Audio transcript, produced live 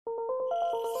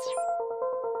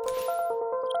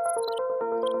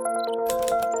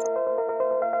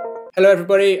Hello,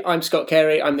 everybody. I'm Scott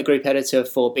Carey. I'm the group editor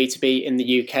for B2B in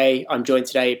the UK. I'm joined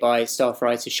today by staff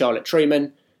writer Charlotte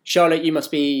Truman. Charlotte, you must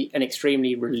be an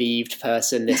extremely relieved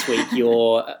person this week.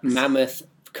 Your mammoth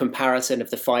comparison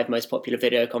of the 5 most popular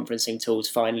video conferencing tools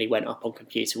finally went up on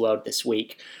Computer World this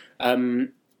week.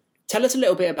 Tell us a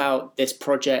little bit about this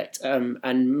project,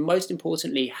 and most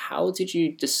importantly, how did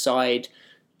you decide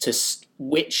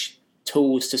which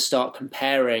tools to start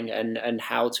comparing and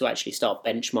how to actually start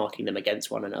benchmarking them against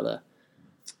one another?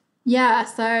 Yeah,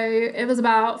 so it was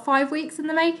about 5 weeks in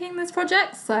the making, this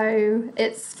project, so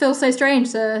it feels so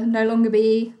strange to no longer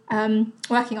be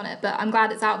working on it, but I'm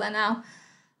glad it's out there now.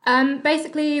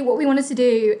 Basically, what we wanted to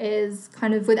do is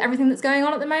kind of with everything that's going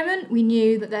on at the moment, we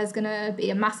knew that there's going to be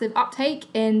a massive uptake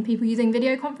in people using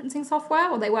video conferencing software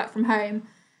while they work from home,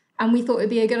 and we thought it would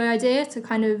be a good idea to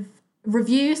kind of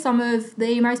review some of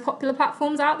the most popular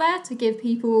platforms out there to give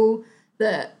people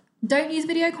that don't use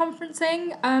video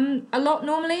conferencing a lot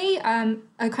normally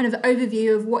a kind of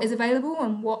overview of what is available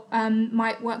and what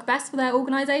might work best for their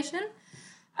organisation.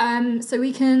 So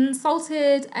we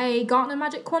consulted a Gartner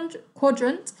Magic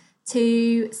Quadrant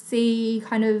to see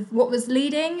kind of what was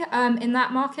leading in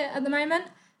that market at the moment.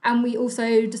 And we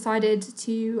also decided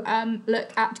to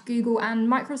look at Google and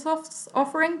Microsoft's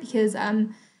offering because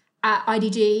at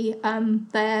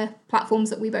IDG, they're platforms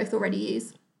that we both already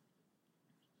use.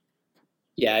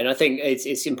 Yeah, and I think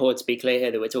it's important to be clear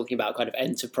here that we're talking about kind of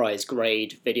enterprise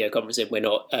grade video conferencing. We're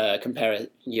not comparing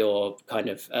your kind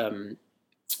of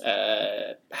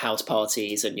house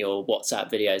parties and your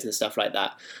WhatsApp videos and stuff like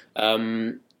that.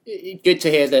 Good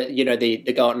to hear that, you know, the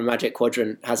Gartner Magic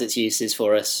Quadrant has its uses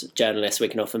for us journalists. We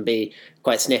can often be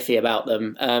quite sniffy about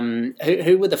them.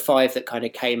 Who were the 5 that kind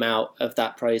of came out of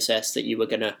that process that you were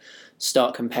going to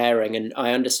start comparing? And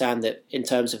I understand that in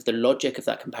terms of the logic of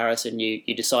that comparison,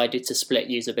 you decided to split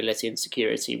usability and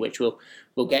security, which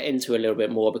we'll get into a little bit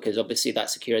more, because obviously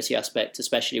that security aspect,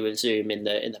 especially with Zoom in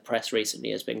the press recently,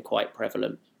 has been quite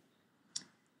prevalent.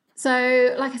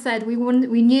 So, like I said, we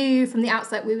knew from the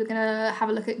outset we were going to have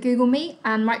a look at Google Meet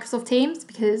and Microsoft Teams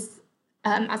because,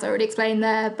 as I already explained,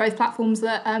 they're both platforms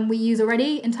that we use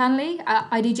already internally at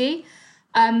IDG.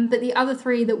 But the other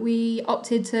 3 that we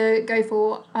opted to go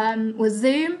for was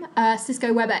Zoom,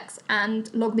 Cisco WebEx,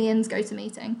 and LogMeIn's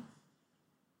GoToMeeting.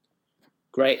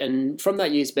 Great. And from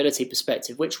that usability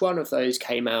perspective, which one of those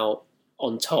came out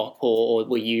on top, or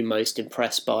were you most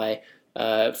impressed by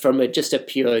from just a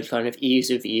pure kind of ease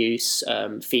of use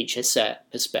feature set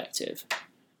perspective?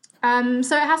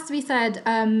 So it has to be said,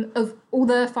 of all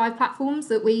the 5 platforms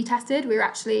that we tested, we were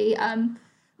actually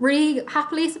really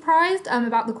happily surprised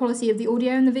about the quality of the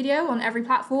audio and the video on every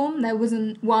platform. There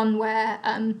wasn't one where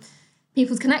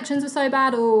people's connections were so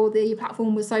bad or the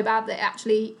platform was so bad that it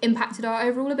actually impacted our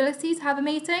overall ability to have a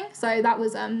meeting. So that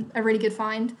was a really good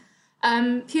find.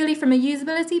 Purely from a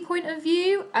usability point of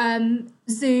view,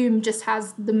 Zoom just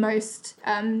has the most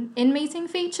in-meeting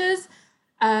features,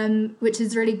 which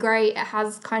is really great. It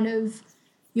has kind of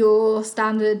your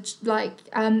standard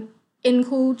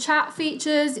in-call chat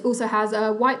features. It also has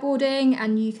whiteboarding,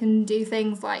 and you can do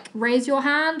things like raise your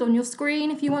hand on your screen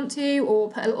if you want to,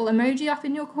 or put a little emoji up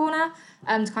in your corner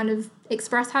to kind of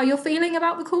express how you're feeling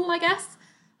about the call, I guess.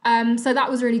 So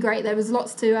that was really great. There was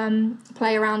lots to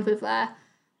play around with there.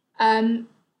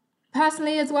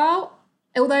 Personally as well,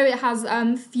 although it has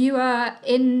fewer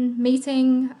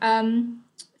in-meeting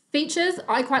features,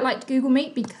 I quite liked Google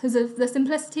Meet because of the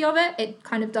simplicity of it. It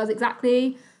kind of does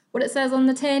exactly what it says on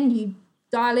the tin. You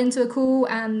dial into a call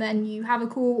and then you have a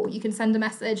call, or you can send a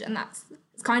message, and that's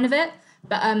kind of it.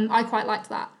 But I quite liked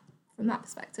that from that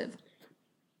perspective.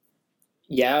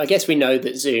 Yeah, I guess we know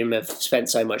that Zoom have spent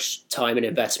so much time and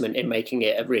investment in making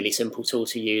it a really simple tool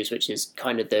to use, which is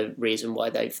kind of the reason why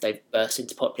they've burst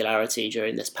into popularity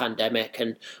during this pandemic.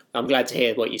 And I'm glad to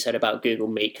hear what you said about Google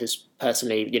Meet, because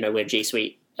personally, you know, we're a G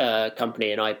Suite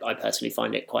company, and I personally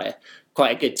find it quite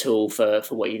a good tool for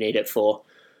what you need it for.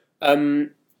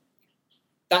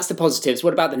 That's the positives.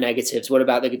 What about the negatives? What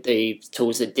about the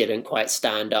tools that didn't quite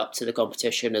stand up to the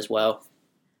competition as well?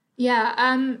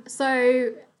 Yeah,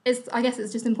 so I guess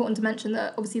it's just important to mention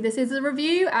that obviously this is a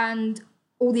review and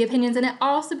all the opinions in it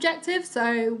are subjective.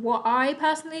 So what I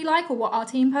personally like, or what our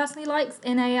team personally likes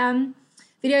in a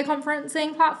video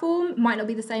conferencing platform, might not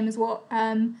be the same as what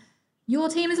your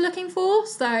team is looking for.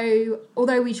 So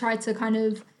although we try to kind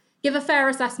of give a fair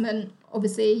assessment,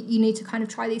 obviously you need to kind of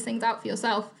try these things out for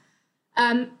yourself.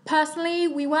 Personally,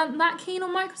 we weren't that keen on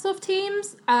Microsoft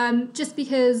Teams, just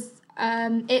because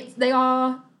they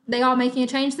are making a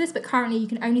change to this, but currently you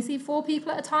can only see 4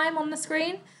 people at a time on the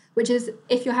screen, which is,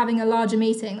 if you're having a larger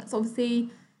meeting, that's obviously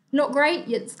not great.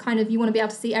 It's kind of, you want to be able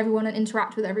to see everyone and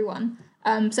interact with everyone.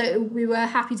 So we were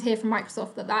happy to hear from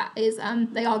Microsoft that is,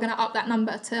 they are going to up that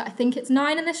number to, I think it's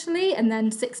 9 initially, and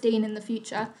then 16 in the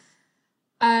future.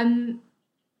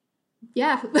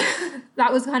 Yeah,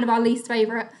 that was kind of our least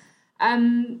favourite.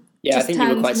 Yeah, I think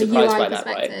you were quite surprised by that,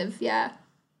 right? Yeah.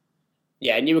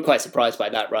 Yeah, and you were quite surprised by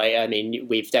that, right? I mean,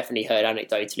 we've definitely heard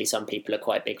anecdotally some people are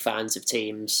quite big fans of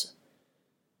Teams.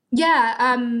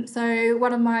 Yeah, so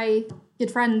one of my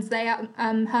good friends, they at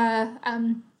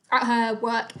her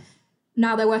work,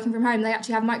 now they're working from home, they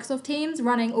actually have Microsoft Teams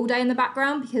running all day in the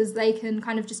background because they can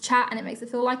kind of just chat and it makes it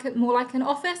feel like more like an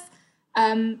office.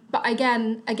 But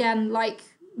again, like,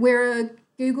 we're a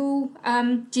Google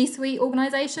G Suite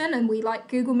organization and we like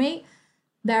Google Meet.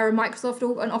 They're a Microsoft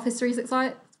or an Office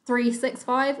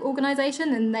 365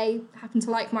 organization, and they happen to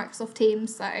like Microsoft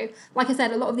Teams. So, like I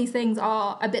said, a lot of these things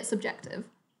are a bit subjective.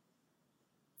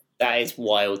 That is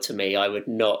wild to me. I would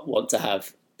not want to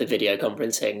have the video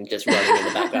conferencing just running in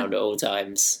the background at all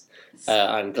times.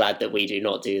 I'm glad that we do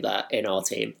not do that in our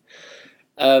team.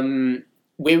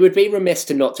 We would be remiss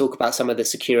to not talk about some of the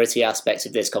security aspects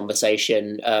of this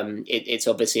conversation. It's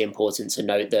obviously important to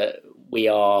note that we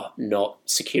are not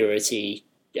security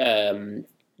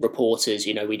reporters.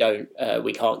 You know, we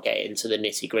can't get into the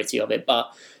nitty gritty of it,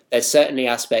 but there's certainly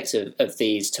aspects of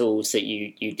these tools that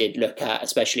you did look at,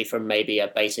 especially from maybe a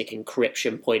basic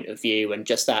encryption point of view and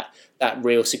just that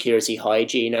real security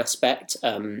hygiene aspect.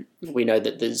 We know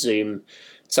that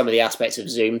some of the aspects of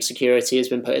Zoom security has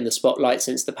been put in the spotlight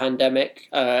since the pandemic.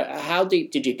 How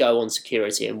did you go on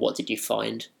security and what did you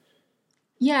find?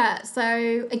 Yeah,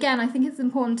 so again, I think it's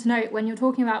important to note when you're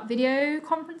talking about video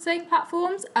conferencing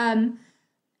platforms,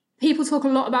 people talk a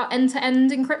lot about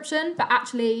end-to-end encryption, but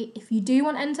actually, if you do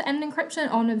want end-to-end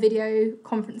encryption on a video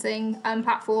conferencing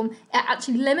platform, it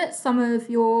actually limits some of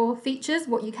your features,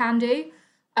 what you can do,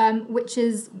 which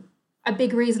is a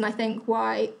big reason, I think,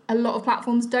 why a lot of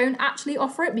platforms don't actually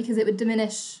offer it, because it would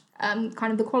diminish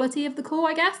kind of the quality of the call,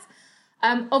 I guess.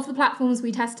 Of the platforms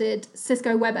we tested,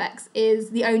 Cisco WebEx is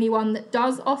the only one that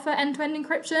does offer end-to-end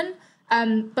encryption,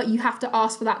 but you have to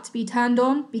ask for that to be turned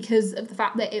on because of the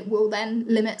fact that it will then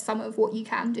limit some of what you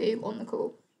can do on the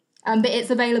call. But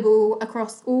it's available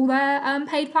across all their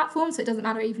paid platforms, so it doesn't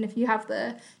matter even if you have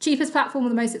the cheapest platform or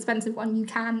the most expensive one, you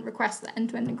can request that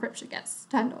end-to-end encryption gets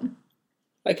turned on.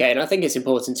 Okay, and I think it's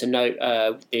important to note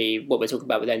what we're talking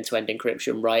about with end-to-end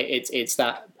encryption, right? It's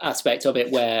that aspect of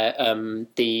it where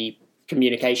the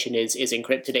communication is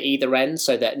encrypted at either end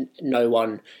so that no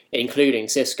one, including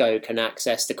Cisco, can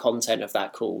access the content of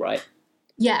that call, right?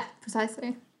 Yeah,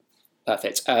 precisely.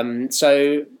 Perfect.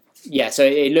 So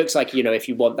it looks like, you know, if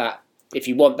you want that,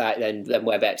 then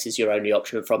WebEx is your only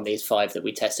option from these 5 that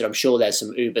we tested. I'm sure there's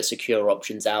some uber secure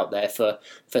options out there for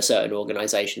certain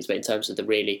organizations, but in terms of the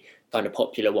really kind of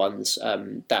popular ones,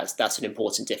 that's an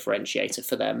important differentiator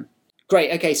for them.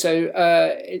 Great. Okay, so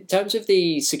in terms of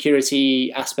the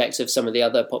security aspects of some of the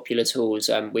other popular tools,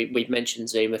 we've mentioned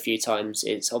Zoom a few times.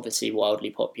 It's obviously wildly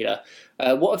popular.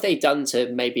 What have they done to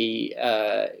maybe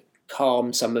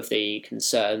calm some of the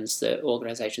concerns that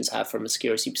organisations have from a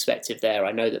security perspective there?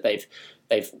 I know that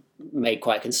they've made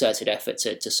quite a concerted effort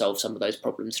to solve some of those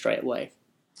problems straight away.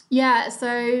 Yeah,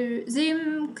 so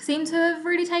Zoom seemed to have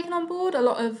really taken on board a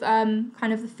lot of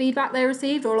kind of the feedback they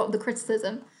received, or a lot of the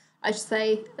criticism, I should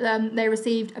say, they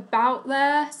received about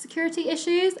their security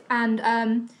issues. And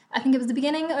I think it was the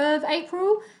beginning of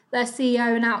April, their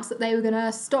CEO announced that they were going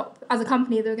to stop, as a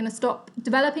company, they were going to stop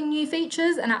developing new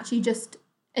features and actually just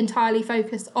entirely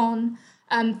focus on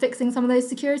fixing some of those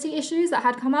security issues that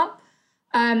had come up.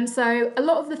 So a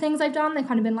lot of the things they've done, they've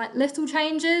kind of been like little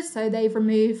changes. So they've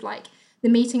removed like the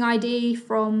meeting ID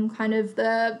from kind of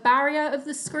the barrier of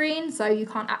the screen, so you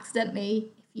can't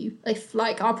accidentally, if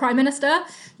like our Prime Minister,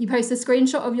 you post a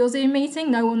screenshot of your Zoom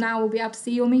meeting, no one now will be able to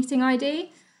see your meeting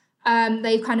ID.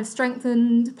 They've kind of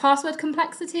strengthened password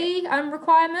complexity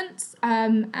requirements,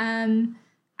 and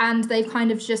they've kind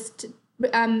of just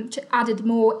added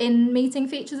more in-meeting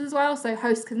features as well. So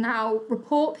hosts can now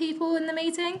report people in the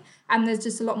meeting, and there's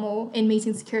just a lot more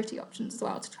in-meeting security options as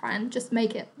well to try and just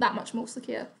make it that much more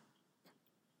secure.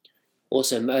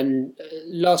 Awesome. And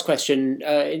last question,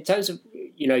 in terms of,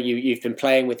 you know, you've been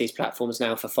playing with these platforms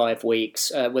now for 5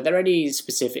 weeks. Were there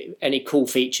any cool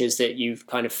features that you've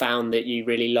kind of found that you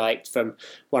really liked from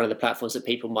one of the platforms that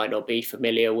people might not be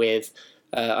familiar with?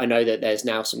 I know that there's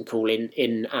now some cool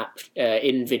in-app,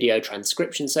 in-video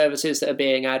transcription services that are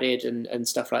being added and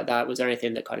stuff like that. Was there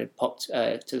anything that kind of popped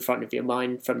to the front of your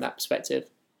mind from that perspective?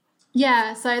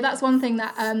 Yeah, so that's one thing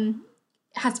that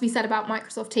has to be said about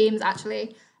Microsoft Teams,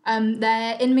 actually.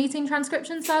 Their in-meeting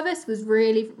transcription service was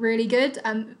really, really good,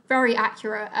 very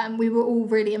accurate. We were all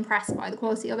really impressed by the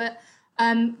quality of it.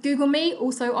 Google Meet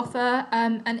also offer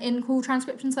an in-call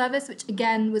transcription service, which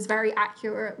again was very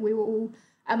accurate. We were all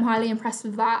highly impressed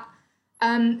with that.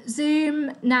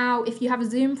 Zoom, now if you have a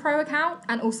Zoom Pro account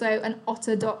and also an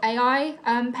Otter.ai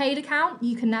paid account,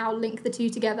 you can now link the two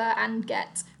together and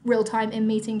get real-time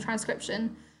in-meeting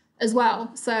transcription as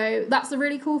well. So that's a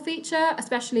really cool feature,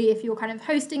 especially if you're kind of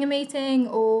hosting a meeting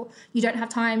or you don't have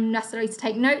time necessarily to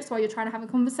take notes while you're trying to have a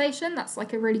conversation. That's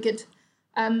like a really good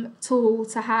tool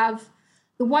to have.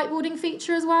 The whiteboarding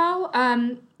feature as well,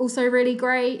 also really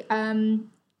great.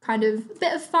 Kind of a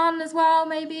bit of fun as well,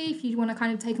 maybe, if you want to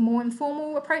kind of take a more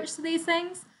informal approach to these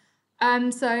things.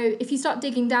 So if you start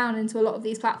digging down into a lot of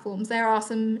these platforms, there are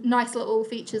some nice little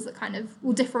features that kind of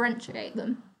will differentiate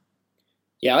them.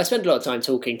 Yeah, I spend a lot of time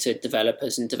talking to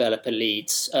developers and developer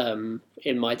leads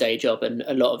in my day job, and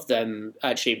a lot of them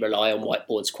actually rely on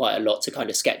whiteboards quite a lot to kind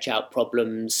of sketch out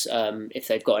problems. If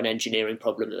they've got an engineering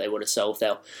problem that they want to solve,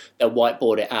 they'll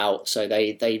whiteboard it out. So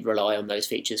they rely on those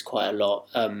features quite a lot.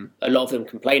 A lot of them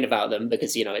complain about them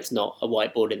because it's not a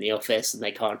whiteboard in the office and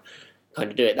they can't kind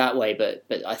of do it that way. But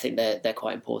I think they're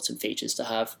quite important features to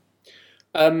have.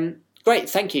 Great,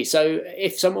 thank you. So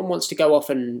if someone wants to go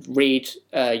off and read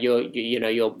your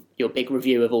big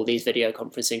review of all these video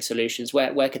conferencing solutions,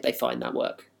 where could they find that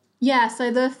work? Yeah, so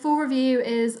the full review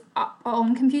is up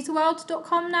on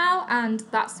computerworld.com now, and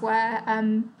that's where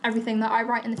everything that I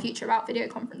write in the future about video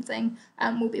conferencing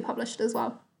will be published as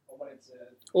well.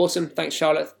 Awesome. Thanks,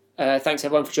 Charlotte. Thanks,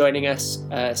 everyone, for joining us.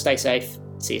 Stay safe.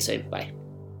 See you soon. Bye.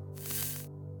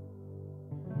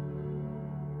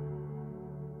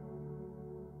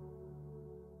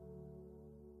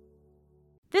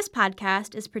 This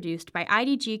podcast is produced by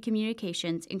IDG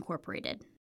Communications Incorporated.